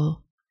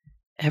pebble,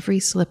 every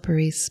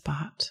slippery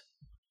spot.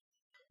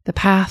 The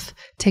path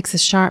takes a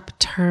sharp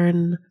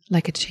turn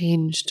like a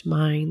changed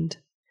mind,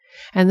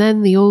 and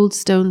then the old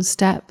stone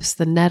steps,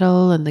 the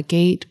nettle and the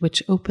gate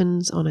which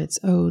opens on its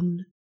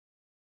own.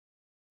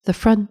 The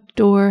front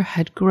door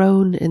had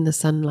grown in the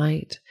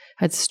sunlight,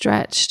 had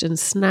stretched and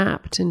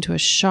snapped into a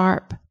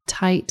sharp,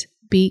 tight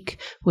beak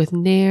with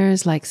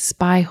nares like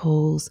spy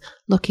holes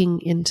looking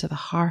into the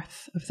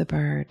hearth of the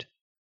bird.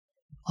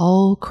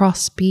 All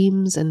cross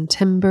beams and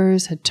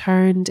timbers had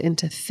turned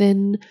into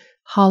thin,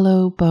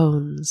 hollow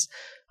bones,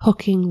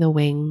 hooking the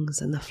wings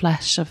and the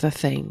flesh of the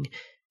thing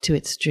to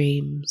its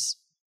dreams.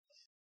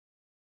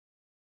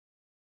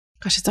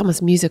 Gosh, it's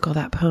almost musical,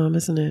 that poem,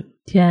 isn't it?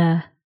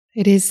 Yeah.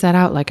 It is set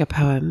out like a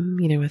poem,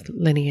 with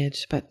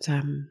lineage, but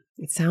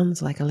it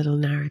sounds like a little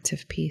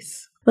narrative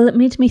piece. Well, it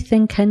made me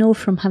think, I know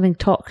from having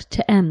talked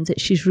to Em, that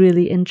she's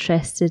really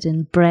interested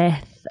in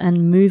breath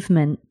and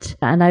movement.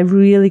 And I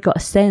really got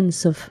a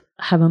sense of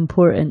how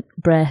important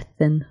breath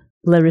and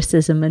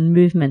lyricism and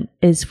movement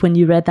is when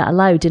you read that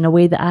aloud in a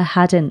way that I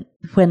hadn't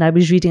when I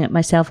was reading it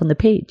myself on the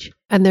page.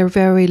 And they're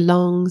very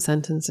long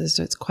sentences,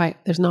 so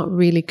there's not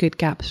really good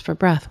gaps for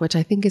breath, which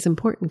I think is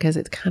important because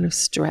it kind of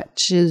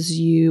stretches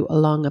you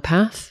along a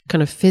path,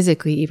 kind of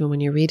physically, even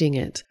when you're reading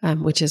it,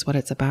 which is what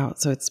it's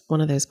about. So it's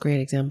one of those great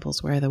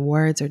examples where the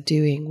words are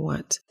doing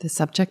what the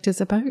subject is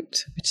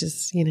about, which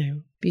is,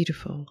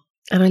 beautiful.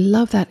 And I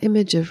love that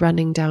image of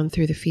running down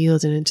through the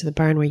fields and into the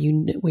barn where you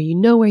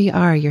know where you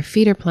are, your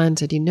feet are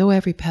planted, you know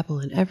every pebble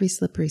and every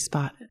slippery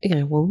spot.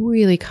 We're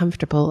really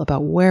comfortable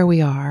about where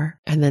we are.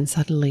 And then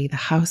suddenly the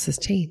house has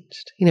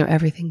changed.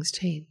 Everything's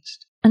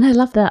changed. And I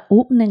love that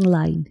opening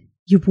line.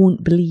 You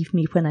won't believe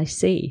me when I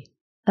say.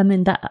 I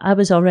mean, that I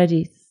was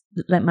already,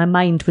 like, my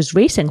mind was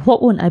racing.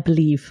 What won't I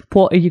believe?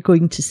 What are you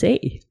going to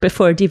say?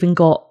 Before it even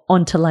got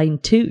onto line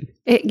 2.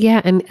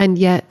 And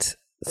yet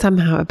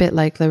somehow, a bit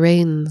like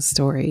Lorraine's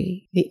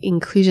story, the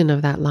inclusion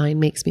of that line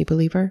makes me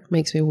believe her,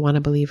 makes me want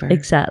to believe her.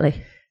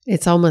 Exactly.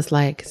 It's almost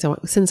like, so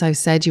since I've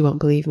said you won't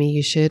believe me,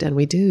 you should, and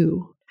we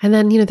do. And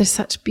then, there's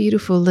such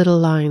beautiful little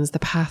lines. The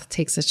path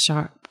takes a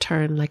sharp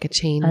turn like a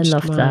changed I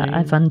love mind. that.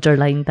 I've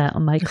underlined that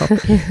on my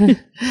copy.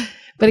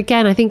 But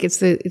again, I think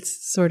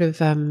it's sort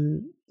of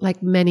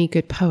like many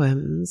good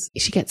poems.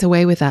 She gets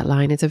away with that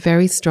line. It's a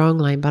very strong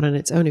line, but on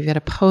its own, if you had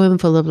a poem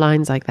full of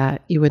lines like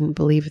that, you wouldn't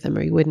believe them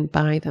or you wouldn't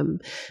buy them.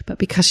 But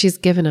because she's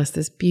given us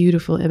this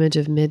beautiful image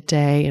of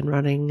midday and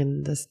running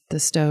and the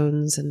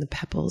stones and the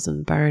pebbles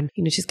and burn,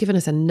 she's given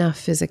us enough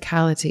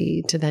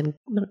physicality to then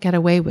not get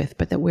away with,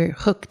 but that we're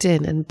hooked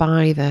in and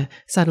by the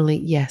suddenly,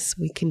 yes,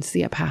 we can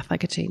see a path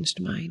like a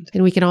changed mind.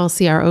 And we can all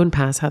see our own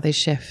paths, how they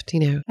shift,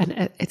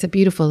 and it's a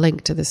beautiful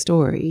link to the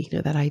story,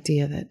 that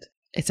idea that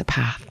it's a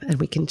path and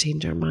we can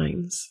change our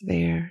minds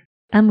there.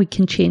 And we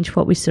can change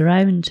what we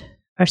surround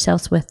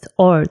ourselves with,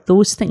 or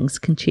those things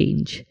can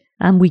change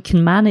and we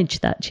can manage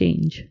that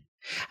change.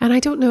 And I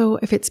don't know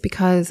if it's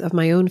because of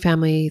my own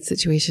family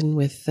situation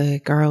with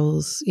the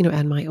girls,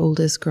 and my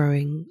oldest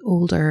growing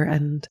older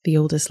and the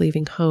oldest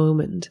leaving home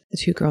and the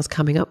two girls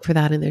coming up for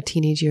that in their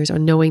teenage years, or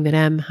knowing that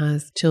Em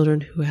has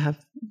children who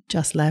have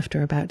just left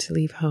or about to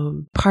leave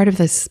home. Part of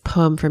this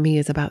poem for me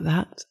is about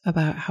that,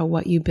 about how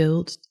what you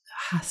build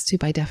has to,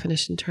 by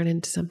definition, turn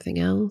into something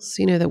else.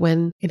 That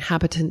when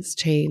inhabitants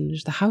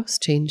change, the house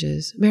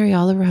changes. Mary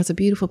Oliver has a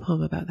beautiful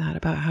poem about that,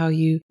 about how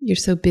you're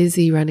so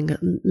busy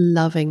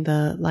loving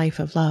the life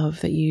of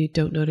love that you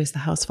don't notice the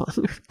house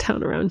falling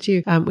down around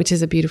you, which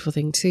is a beautiful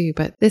thing too.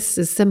 But this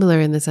is similar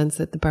in the sense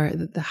that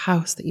the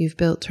house that you've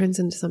built turns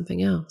into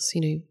something else.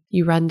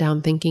 You run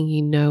down thinking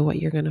you know what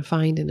you're going to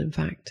find, and in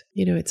fact,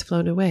 it's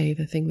flown away.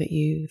 The thing that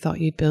you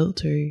thought you'd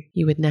built or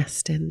you would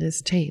nest in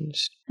has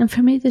changed. And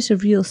for me, there's a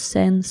real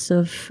sense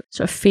of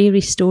sort of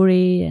fairy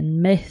story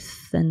and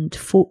myth and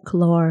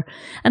folklore.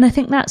 And I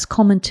think that's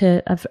common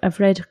to, I've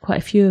read quite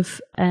a few of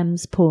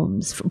Em's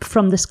poems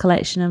from this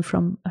collection and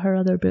from her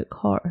other book,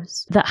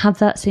 Horse, that have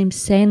that same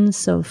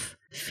sense of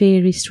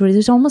fairy story.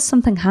 There's almost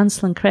something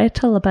Hansel and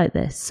Gretel about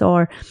this,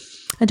 or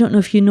I don't know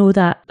if you know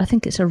that, I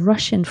think it's a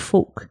Russian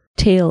folk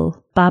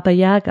tale, Baba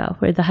Yaga,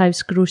 where the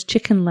house grows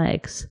chicken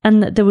legs.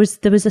 And there was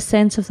a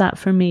sense of that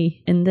for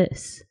me in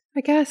this.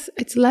 I guess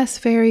it's less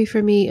fairy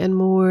for me and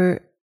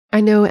more,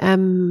 I know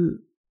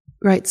Em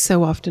writes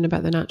so often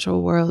about the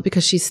natural world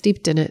because she's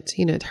steeped in it.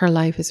 Her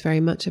life is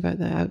very much about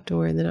the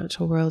outdoor and the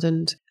natural world.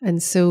 And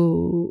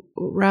so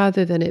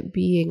rather than it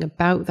being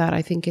about that,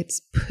 I think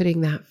it's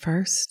putting that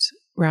first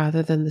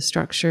rather than the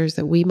structures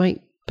that we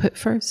might put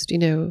first,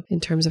 in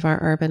terms of our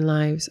urban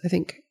lives. I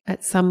think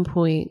at some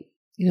point,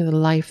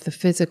 the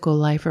physical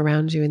life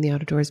around you in the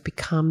outdoors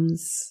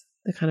becomes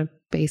the kind of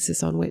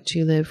basis on which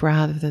you live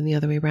rather than the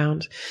other way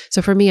around.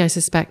 So for me, I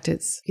suspect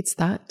it's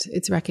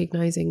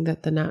recognizing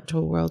that the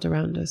natural world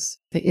around us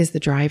is the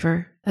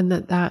driver, and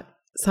that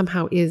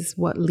somehow is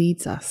what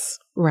leads us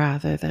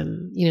rather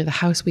than, the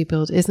house we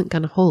build isn't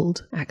going to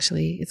hold.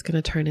 Actually, it's going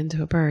to turn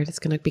into a bird. It's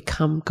going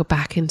to go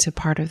back into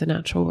part of the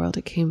natural world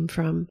it came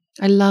from.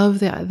 I love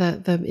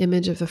the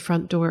image of the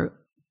front door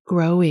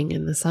growing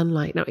in the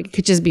sunlight. Now, it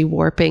could just be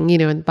warping,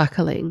 and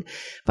buckling,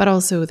 but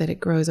also that it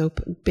grows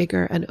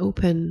bigger and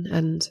open.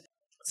 And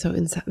so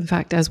in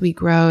fact, as we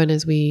grow and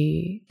as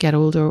we get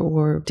older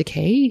or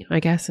decay, I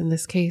guess in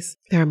this case,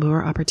 there are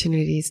more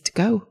opportunities to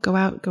go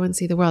out, go and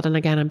see the world. And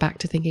again, I'm back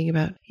to thinking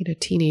about,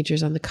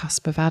 teenagers on the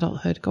cusp of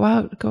adulthood. Go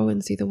out, go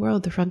and see the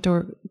world. The front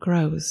door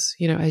grows,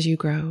 as you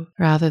grow,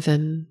 rather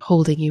than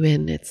holding you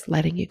in, it's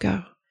letting you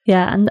go.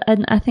 Yeah,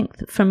 and I think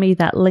that for me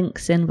that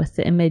links in with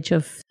the image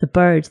of the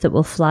bird that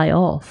will fly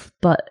off,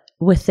 but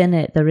within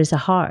it there is a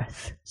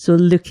hearth. So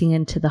looking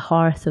into the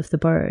hearth of the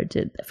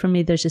bird, for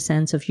me there's a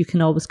sense of you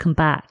can always come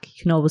back,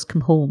 you can always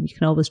come home, you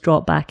can always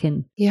drop back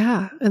in.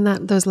 Yeah, and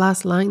those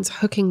last lines,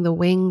 hooking the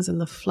wings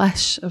and the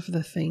flesh of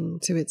the thing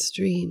to its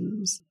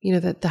dreams,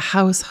 that the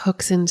house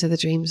hooks into the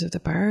dreams of the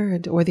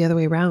bird, or the other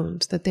way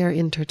around, that they're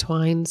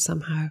intertwined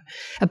somehow.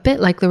 A bit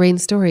like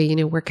Lorraine's story,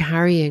 we're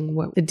carrying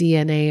the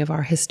DNA of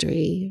our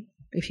history,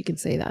 if you can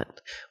say that,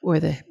 or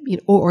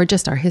or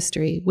just our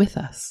history with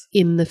us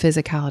in the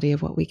physicality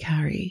of what we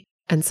carry.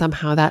 And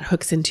somehow that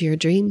hooks into your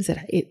dreams,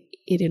 it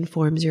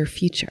informs your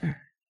future,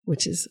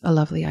 which is a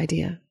lovely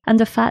idea. And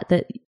the fact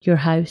that your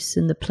house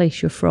and the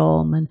place you're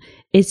from and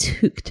is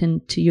hooked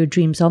into your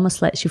dreams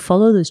almost lets you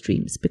follow those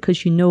dreams,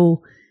 because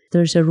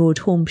there's a road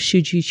home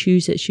should you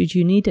choose it, should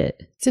you need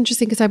it. It's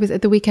interesting because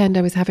at the weekend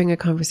I was having a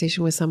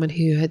conversation with someone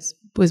who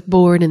was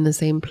born in the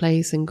same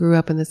place and grew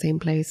up in the same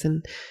place,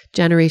 and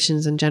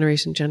generations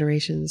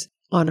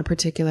on a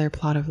particular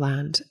plot of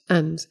land.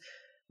 And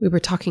we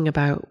were talking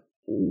about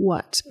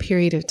what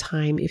period of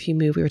time, if you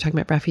move, we were talking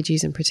about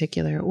refugees in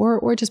particular,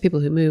 or just people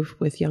who move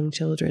with young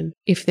children,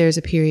 if there's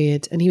a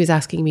period. And he was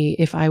asking me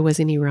if I was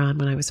in Iran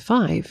when I was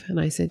 5.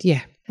 And I said,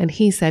 yeah. And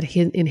he said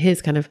in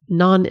his kind of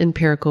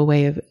non-empirical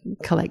way of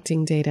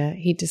collecting data,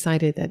 he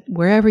decided that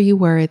wherever you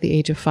were at the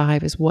age of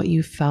 5 is what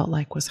you felt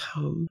like was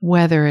home,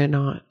 whether or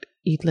not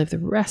You'd live the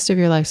rest of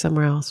your life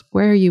somewhere else.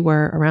 Where you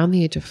were around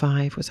the age of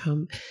 5 was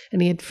home.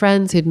 And he had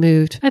friends who'd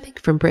moved, I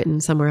think from Britain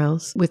somewhere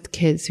else, with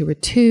kids who were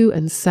 2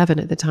 and 7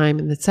 at the time.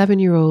 And the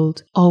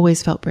 7-year-old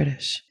always felt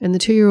British and the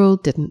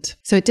 2-year-old didn't.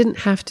 So it didn't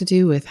have to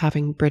do with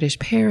having British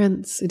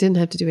parents. It didn't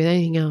have to do with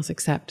anything else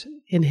except,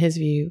 in his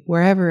view,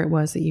 wherever it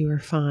was that you were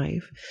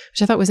 5,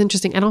 which I thought was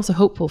interesting and also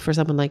hopeful for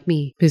someone like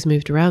me who's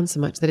moved around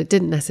so much, that it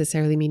didn't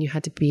necessarily mean you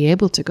had to be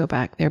able to go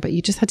back there, but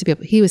you just had to be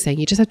able, he was saying,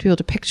 you just have to be able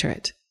to picture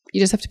it. You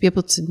just have to be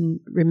able to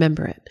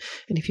remember it.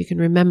 And if you can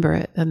remember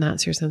it, then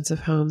that's your sense of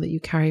home that you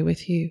carry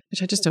with you,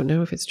 which I just don't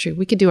know if it's true.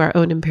 We could do our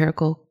own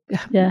empirical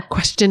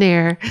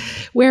questionnaire.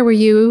 Where were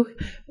you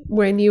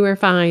when you were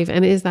 5?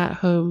 And is that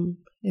home?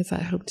 Is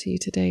that home to you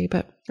today?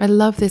 But I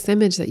love this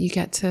image that you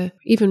get to,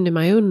 even in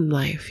my own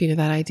life, you know,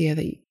 that idea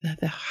that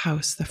the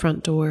house, the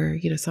front door,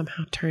 you know,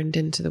 somehow turned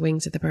into the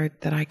wings of the bird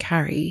that I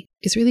carry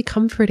is really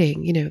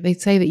comforting. You know, they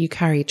say that you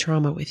carry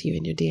trauma with you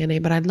in your DNA,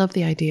 but I love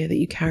the idea that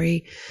you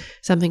carry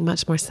something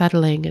much more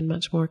settling and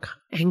much more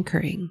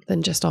anchoring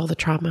than just all the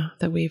trauma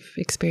that we've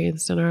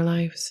experienced in our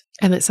lives.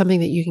 And it's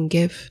something that you can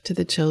give to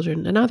the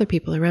children and other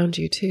people around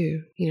you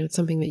too. You know, it's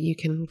something that you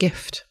can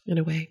gift in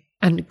a way.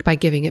 And by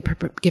giving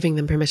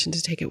them permission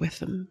to take it with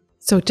them.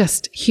 So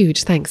just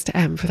huge thanks to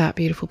Em for that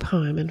beautiful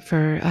poem and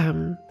for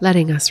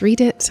letting us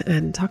read it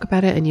and talk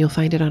about it. And you'll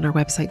find it on our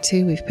website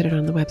too. We've put it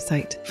on the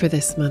website for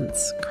this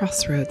month's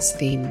Crossroads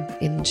theme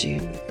in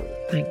June.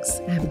 Thanks,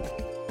 Em.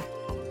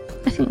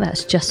 I think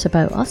that's just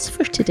about us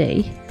for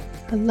today.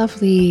 A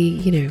lovely,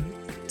 you know,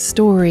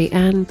 story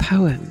and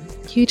poem.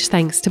 Huge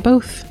thanks to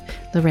both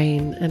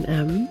Lorraine and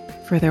Em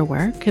for their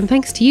work. And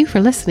thanks to you for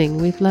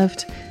listening. We've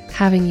loved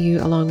having you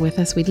along with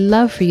us. We'd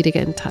love for you to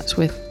get in touch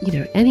with, you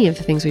know, any of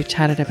the things we've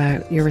chatted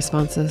about, your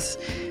responses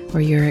or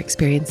your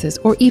experiences,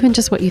 or even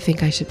just what you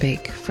think I should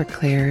bake for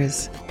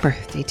Claire's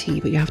birthday tea.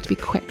 But you have to be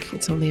quick.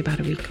 It's only about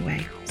a week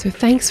away. So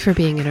thanks for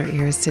being in our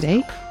ears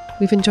today.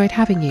 We've enjoyed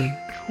having you,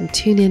 and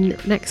tune in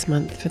next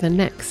month for the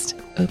next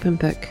Open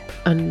Book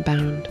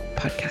Unbound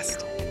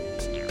podcast.